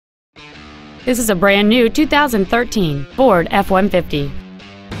This is a brand new 2013 Ford F-150.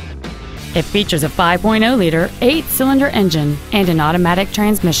 It features a 5.0-liter 8-cylinder engine and an automatic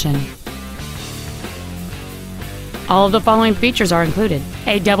transmission. All of the following features are included: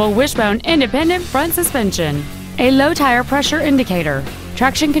 a double wishbone independent front suspension, a low tire pressure indicator,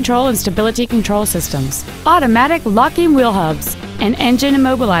 traction control and stability control systems, automatic locking wheel hubs, an engine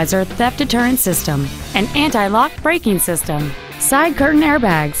immobilizer theft deterrent system, an anti-lock braking system, side curtain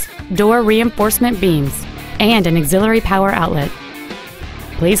airbags, door reinforcement beams, and an auxiliary power outlet.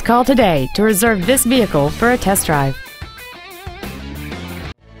 Please call today to reserve this vehicle for a test drive.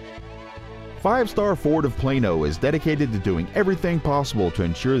 Five Star Ford of Plano is dedicated to doing everything possible to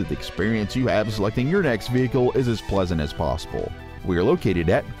ensure that the experience you have selecting your next vehicle is as pleasant as possible. We are located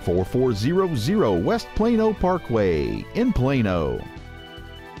at 4400 West Plano Parkway in Plano.